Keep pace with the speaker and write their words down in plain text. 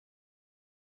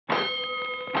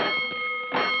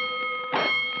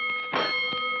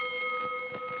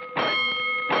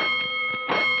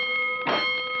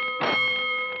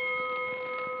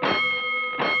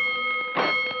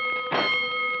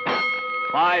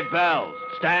5 bells.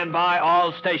 Stand by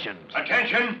all stations.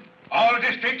 Attention, all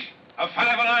districts. A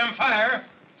 5-alarm fire.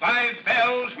 5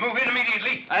 bells. Move in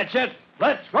immediately. That's it.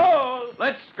 Let's roll.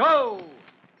 Let's go.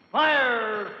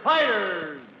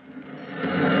 Firefighters.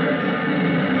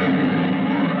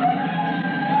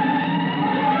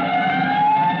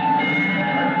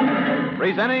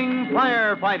 Presenting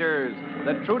Firefighters,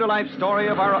 the true-to-life story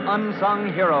of our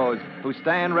unsung heroes who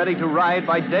stand ready to ride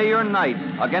by day or night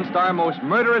against our most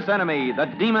murderous enemy, the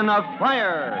demon of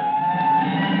fire.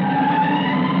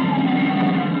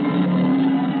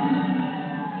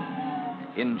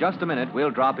 In just a minute,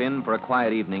 we'll drop in for a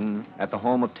quiet evening at the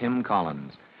home of Tim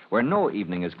Collins, where no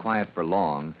evening is quiet for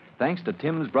long, thanks to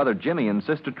Tim's brother Jimmy and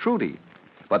sister Trudy.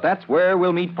 But that's where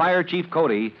we'll meet Fire Chief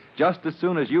Cody just as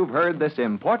soon as you've heard this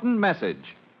important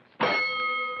message.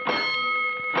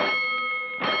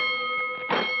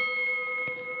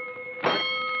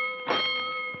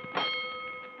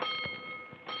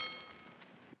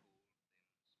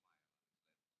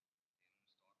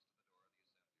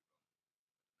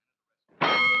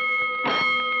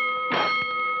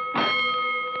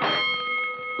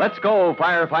 Let's go,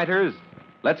 firefighters.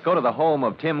 Let's go to the home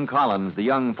of Tim Collins, the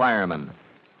young fireman.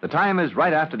 The time is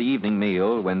right after the evening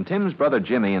meal when Tim's brother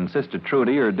Jimmy and sister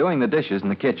Trudy are doing the dishes in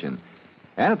the kitchen.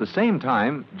 And at the same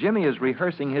time, Jimmy is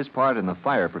rehearsing his part in the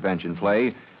fire prevention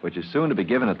play, which is soon to be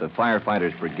given at the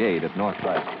Firefighters Brigade at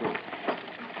Northside School.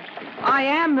 I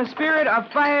am the spirit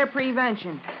of fire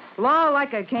prevention. Law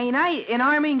like a canite in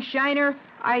arming shiner,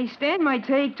 I stand my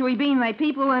take to being my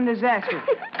people in disaster.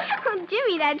 Oh,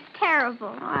 Jimmy, that's terrible.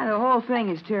 Why, the whole thing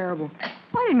is terrible.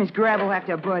 Why did Miss Grabble have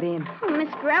to butt in? Well,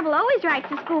 Miss Grabble always writes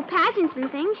the school pageants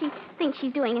and things. She thinks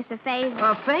she's doing us a favor.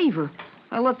 A favor?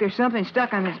 Oh, look, there's something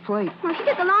stuck on this plate. Well, she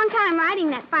took a long time writing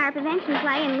that fire prevention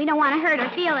play, and we don't want to hurt her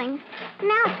feelings.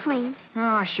 Now it's clean.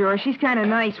 Oh, sure. She's kind of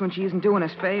nice when she isn't doing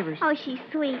us favors. Oh, she's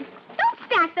sweet. Don't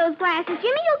stack those glasses,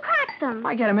 Jimmy. You'll crack them.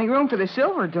 I gotta make room for the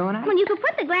silver, don't I? Well, you could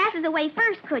put the glasses away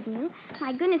first, couldn't you?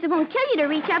 My goodness, it won't kill you to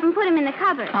reach up and put them in the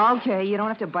cupboard. Okay, you don't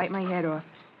have to bite my head off.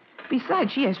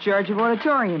 Besides, she has charge of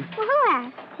auditorium. Well, who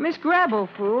has? Miss Grabble,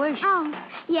 foolish. Oh,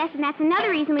 yes, and that's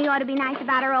another reason we ought to be nice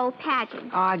about our old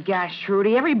pageant. Oh, gosh,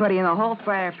 Trudy, everybody in the whole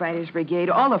Firefighters Brigade,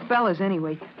 all the fellas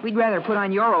anyway, we'd rather put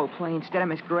on your old play instead of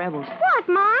Miss Grabble's. What,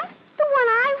 Mom? The one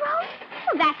I wrote?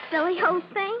 Well, that silly old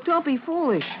thing. Don't be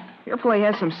foolish. Your play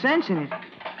has some sense in it.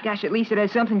 Gosh, at least it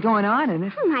has something going on in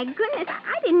it. Oh, my goodness,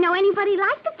 I didn't know anybody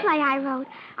liked the play I wrote.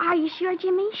 Are you sure,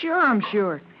 Jimmy? Sure, I'm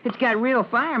sure. It's got real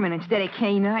firemen instead of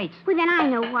K-Knights. Well, then I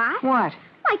know why. What?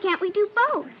 Why can't we do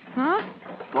both? Huh?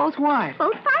 Both what?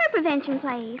 Both fire prevention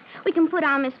plays. We can put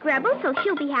on Miss Grabble so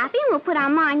she'll be happy, and we'll put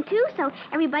on mine, too, so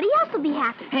everybody else will be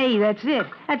happy. Hey, that's it.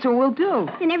 That's what we'll do.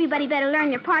 Then everybody better learn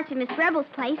their parts in Miss Grabble's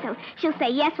play, so she'll say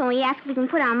yes when we ask if we can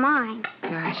put on mine.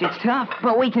 Gosh, it's tough,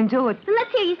 but we can do it. Then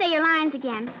let's hear you say your lines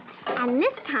again. And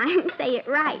this time, say it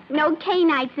right. No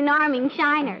K-Knights and arming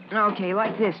shiners. Okay,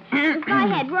 like this. Go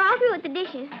ahead. We're all through with the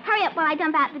dishes. Hurry up while I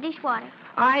dump out the dishwater.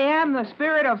 I am the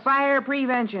spirit of fire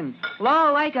prevention.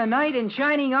 Law like a knight in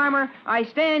shining armor, I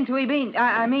stand to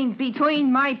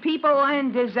between my people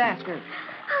and disaster.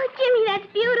 Oh, Jimmy, that's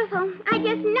beautiful. I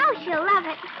just know she'll love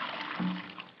it.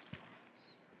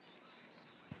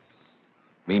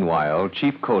 Meanwhile,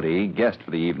 Chief Cody, guest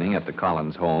for the evening at the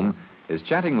Collins home, is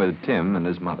chatting with Tim and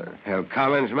his mother. Well,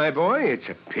 Collins, my boy, it's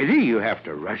a pity you have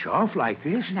to rush off like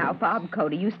this. Now, Bob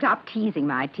Cody, you stop teasing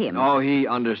my Tim. Oh, he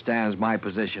understands my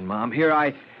position, Mom. Here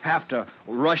I have to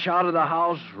rush out of the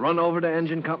house, run over to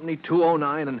Engine Company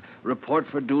 209, and report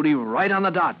for duty right on the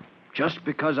dot, just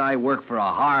because I work for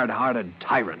a hard-hearted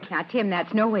tyrant. Now, Tim,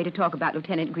 that's no way to talk about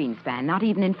Lieutenant Greenspan, not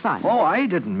even in fun. Oh, I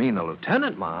didn't mean the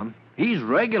lieutenant, Mom. He's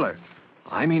regular.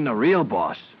 I mean the real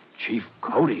boss, Chief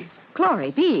Cody.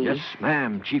 Glory be. Yes,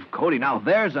 ma'am, Chief Cody. Now,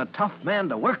 there's a tough man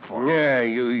to work for. Yeah,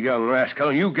 you young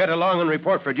rascal. You get along and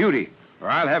report for duty, or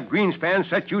I'll have Greenspan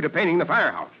set you to painting the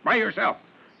firehouse by yourself,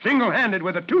 single-handed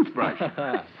with a toothbrush.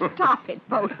 Stop it,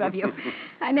 both of you.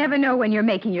 I never know when you're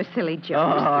making your silly jokes.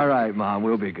 Oh, all right, Mom.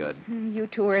 We'll be good. You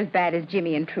two are as bad as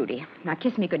Jimmy and Trudy. Now,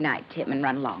 kiss me goodnight, Tim, and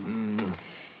run along.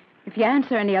 If you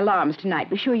answer any alarms tonight,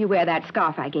 be sure you wear that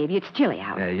scarf I gave you. It's chilly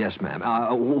out. Yes, ma'am.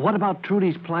 What about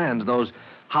Trudy's plans, those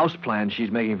house plans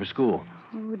she's making for school?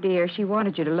 Oh, dear, she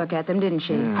wanted you to look at them, didn't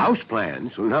she? House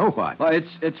plans? Well, now what? Well,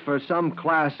 it's for some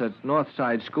class at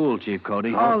Northside School, Chief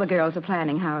Cody. All the girls are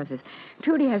planning houses.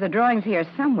 Trudy has her drawings here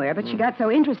somewhere, but she got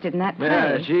so interested in that play.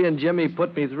 Yeah, she and Jimmy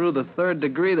put me through the 3rd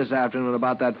degree this afternoon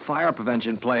about that fire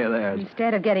prevention play of theirs.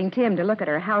 Instead of getting Tim to look at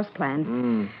her house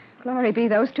plans. Glory be,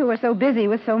 those two are so busy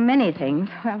with so many things.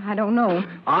 Well, I don't know.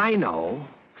 I know.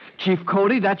 Chief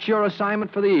Cody, that's your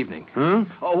assignment for the evening.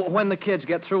 Oh, when the kids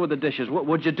get through with the dishes,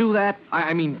 would you do that?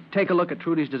 I mean, take a look at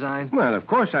Trudy's design? Well, of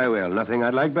course I will. Nothing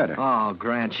I'd like better. Oh,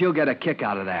 Grant, she'll get a kick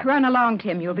out of that. Run along,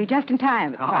 Tim. You'll be just in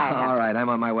time. Oh, all right, I'm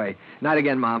on my way. Night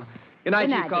again, Mom. Good night,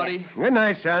 Good Chief night, Cody. Good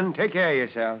night, son. Take care of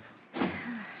yourself.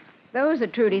 Those are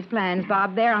Trudy's plans,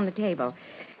 Bob. They're on the table.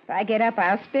 If I get up,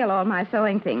 I'll spill all my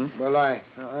sewing things. Well, I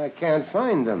can't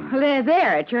find them. Well, they're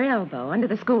there at your elbow, under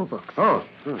the school books. Oh.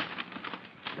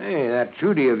 Hey, that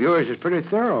Trudy of yours is pretty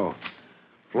thorough.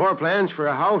 Floor plans for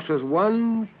a house with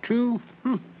 1, 2,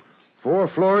 4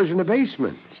 floors in the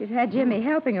basement. She's had Jimmy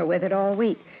helping her with it all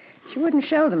week. She wouldn't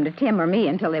show them to Tim or me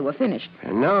until they were finished.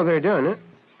 And now they're done,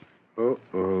 huh?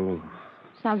 Uh-oh.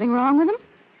 Something wrong with them?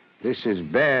 This is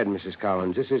bad, Mrs.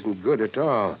 Collins. This isn't good at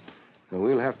all. And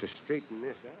we'll have to straighten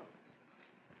this out.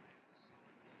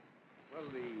 Well,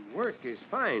 the work is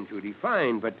fine, Trudy,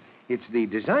 fine, but it's the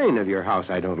design of your house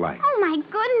I don't like. Oh, my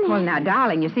goodness. Well, now,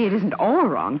 darling, you see, it isn't all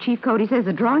wrong. Chief Cody says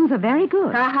the drawings are very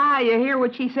good. Ha-ha, you hear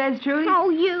what she says, Trudy? Oh,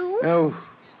 you. Now,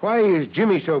 why is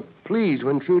Jimmy so pleased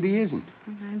when Trudy isn't?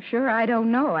 I'm sure I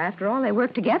don't know. After all, they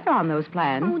worked together on those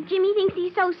plans. Oh, Jimmy thinks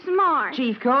he's so smart.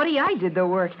 Chief Cody, I did the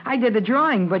work. I did the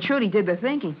drawing, but Trudy did the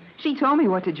thinking. She told me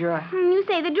what to draw. You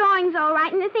say the drawing's all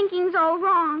right and the thinking's all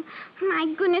wrong.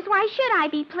 My goodness, why should I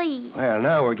be pleased? Well,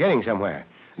 now we're getting somewhere.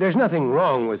 There's nothing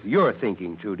wrong with your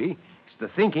thinking, Trudy. It's the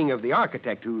thinking of the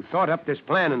architect who thought up this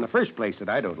plan in the first place that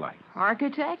I don't like.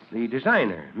 Architect? The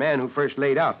designer, man who first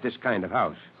laid out this kind of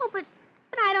house. Oh, but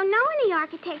I don't know any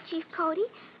architect, Chief Cody.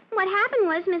 What happened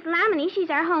was Miss Lamini, she's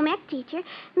our home ec teacher,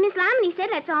 Miss Lamini said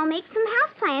let's all make some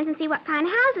house plans and see what kind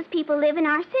of houses people live in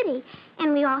our city.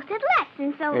 And we all said let's,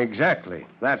 and so... Exactly.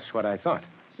 That's what I thought.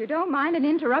 If you don't mind an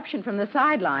interruption from the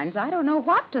sidelines, I don't know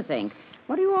what to think.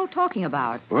 What are you all talking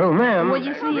about? Well, ma'am... Well,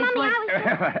 you see, Well, it's Mommy, like...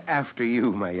 I was... After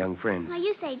you, my young friend. Well,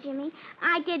 you say, Jimmy.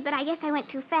 I did, but I guess I went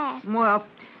too fast. Well,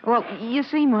 you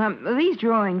see, Mom, these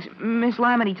drawings, Miss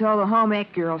Lamini told the home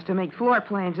ec girls to make floor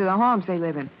plans of the homes they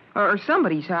live in. Or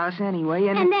somebody's house, anyway,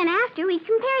 And then after, we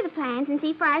compare the plans and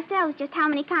see for ourselves just how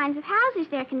many kinds of houses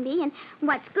there can be and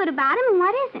what's good about them and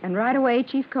what isn't. And right away,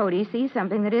 Chief Cody sees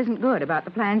something that isn't good about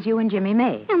the plans you and Jimmy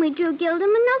made. And we drew Gilda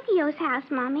Minocchio's house,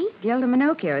 Mommy. Gilda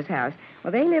Minocchio's house.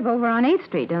 Well, they live over on 8th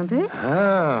Street, don't they?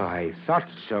 Oh, I thought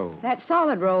so. That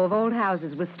solid row of old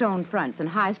houses with stone fronts and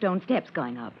high stone steps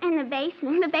going up. And the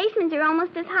basement. The basements are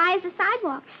almost as high as the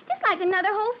sidewalk. Just like another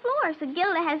whole floor. So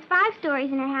Gilda has 5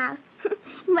 stories in her house.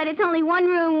 But it's only 1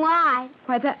 room wide.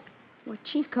 Why, Well,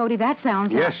 Chief Cody, that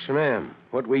sounds Yes, ma'am.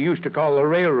 What we used to call the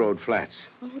railroad flats.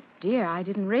 Oh, dear, I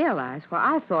didn't realize. Well,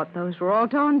 I thought those were all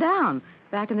torn down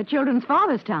back in the children's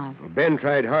father's time. Well, Ben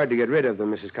tried hard to get rid of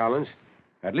them, Mrs. Collins.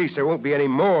 At least there won't be any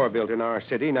more built in our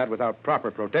city, not without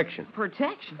proper protection.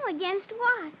 Protection? Well, against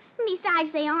what?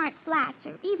 Besides, they aren't flats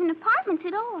or even apartments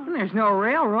at all. And there's no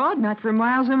railroad, not for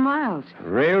miles and miles.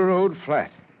 Railroad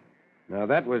flat. Now,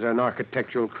 that was an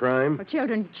architectural crime. Well,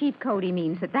 children, Chief Cody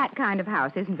means that kind of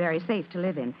house isn't very safe to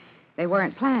live in. They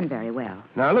weren't planned very well.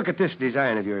 Now, look at this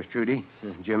design of yours, Trudy.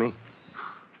 Jimmy.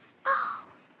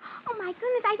 Oh, my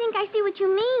goodness, I think I see what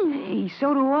you mean. Hey,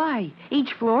 so do I.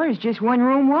 Each floor is just 1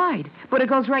 room wide, but it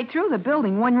goes right through the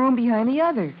building, 1 room behind the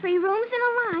other. 3 rooms in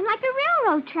a line, like a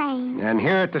railroad train. And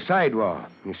here at the sidewall,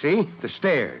 you see, the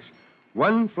stairs.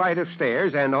 1 flight of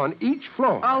stairs, and on each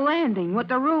floor. A landing with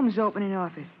the rooms opening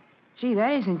off it. Gee,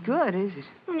 that isn't good, is it?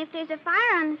 And if there's a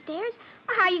fire on the stairs,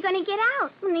 well, how are you going to get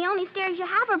out when the only stairs you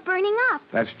have are burning up?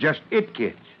 That's just it,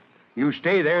 kids. You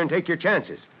stay there and take your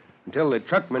chances until the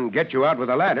truckmen get you out with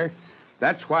a ladder.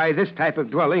 That's why this type of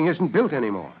dwelling isn't built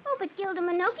anymore. Oh, but Gilda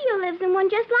Minocchio lives in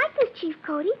one just like this, Chief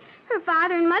Cody. Her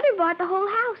father and mother bought the whole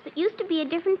house. It used to be a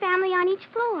different family on each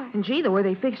floor. And gee, the way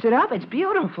they fixed it up, it's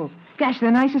beautiful. Gosh,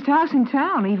 the nicest house in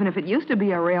town, even if it used to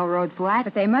be a railroad flat.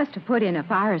 But they must have put in a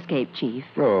fire escape, Chief.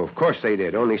 Oh, of course they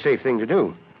did. Only safe thing to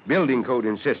do. Building code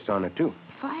insists on it, too.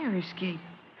 Fire escape.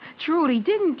 Trudy,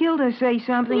 didn't Gilda say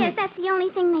something? Yes, that's the only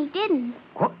thing they didn't.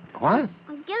 What? Well,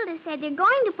 Gilda said they're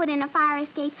going to put in a fire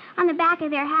escape on the back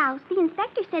of their house. The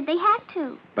inspector said they had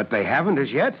to. But they haven't as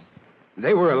yet.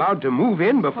 They were allowed to move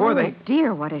in before Oh,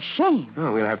 dear, what a shame.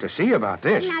 Oh, we'll have to see about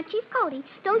this. Now, Chief Cody,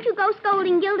 don't you go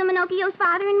scolding Gilda Minocchio's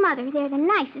father and mother. They're the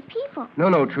nicest people.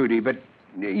 No, Trudy, but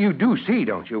you do see,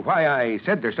 don't you, why I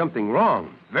said there's something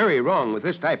wrong, very wrong with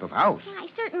this type of house. I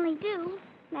certainly do.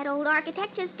 That old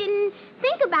architect just didn't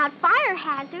think about fire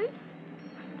hazards.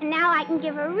 And now I can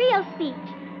give a real speech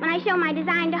when I show my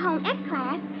design to home ec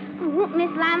class. Won't Miss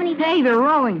Lamini... Hey, they're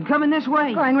rolling. Coming this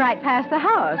way. Going right past the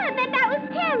house. I bet that was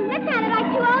Tim, that sounded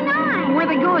like 209. Where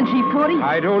are they going, Chief Cody?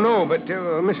 I don't know, but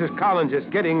Mrs. Collins, it's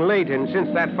getting late, and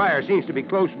since that fire seems to be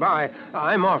close by,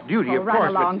 I'm off duty, of Run course.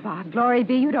 along, Bob. Glory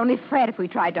be, you'd only fret if we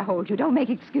tried to hold you. Don't make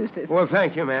excuses. Well,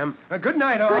 thank you, ma'am. Good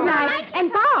night, all. Good night.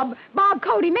 And Bob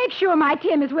Cody, make sure my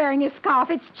Tim is wearing his scarf.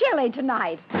 It's chilly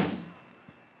tonight.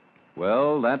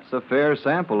 Well, that's a fair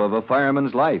sample of a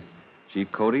fireman's life. Chief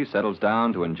Cody settles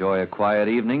down to enjoy a quiet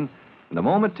evening, and the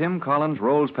moment Tim Collins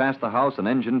rolls past the house on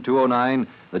engine 209,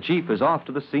 the chief is off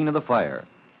to the scene of the fire.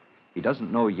 He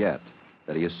doesn't know yet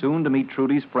that he is soon to meet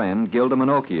Trudy's friend, Gilda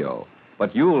Minocchio.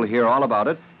 But you'll hear all about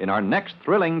it in our next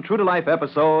thrilling true-to-life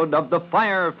episode of The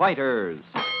Firefighters.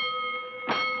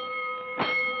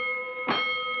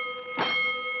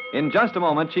 In just a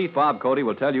moment, Chief Bob Cody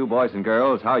will tell you, boys and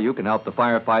girls, how you can help the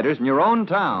firefighters in your own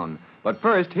town. But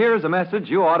first, here's a message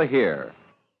you ought to hear.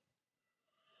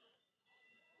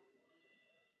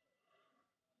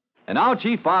 And now,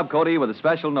 Chief Bob Cody with a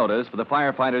special notice for the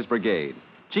Firefighters Brigade.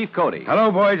 Chief Cody.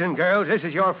 Hello, boys and girls. This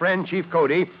is your friend, Chief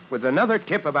Cody, with another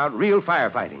tip about real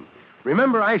firefighting.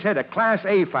 Remember, I said a Class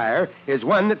A fire is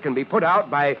one that can be put out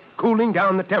by cooling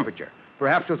down the temperature,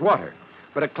 perhaps with water.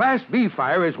 But a Class B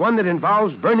fire is one that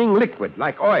involves burning liquid,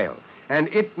 like oil, and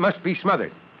it must be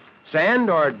smothered. Sand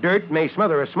or dirt may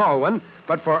smother a small one,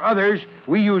 but for others,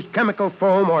 we use chemical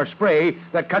foam or spray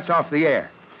that cuts off the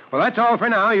air. Well, that's all for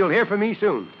now. You'll hear from me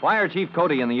soon. Fire Chief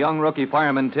Cody and the young rookie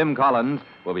fireman Tim Collins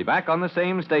will be back on the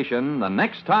same station the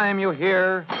next time you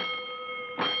hear...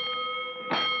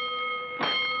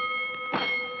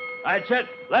 That's it.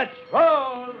 Let's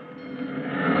roll.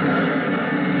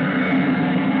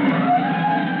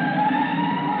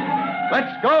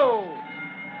 Let's go!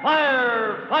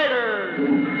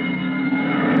 Firefighters!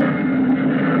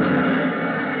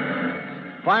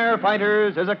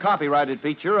 Firefighters is a copyrighted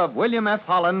feature of William F.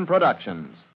 Holland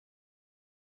Productions.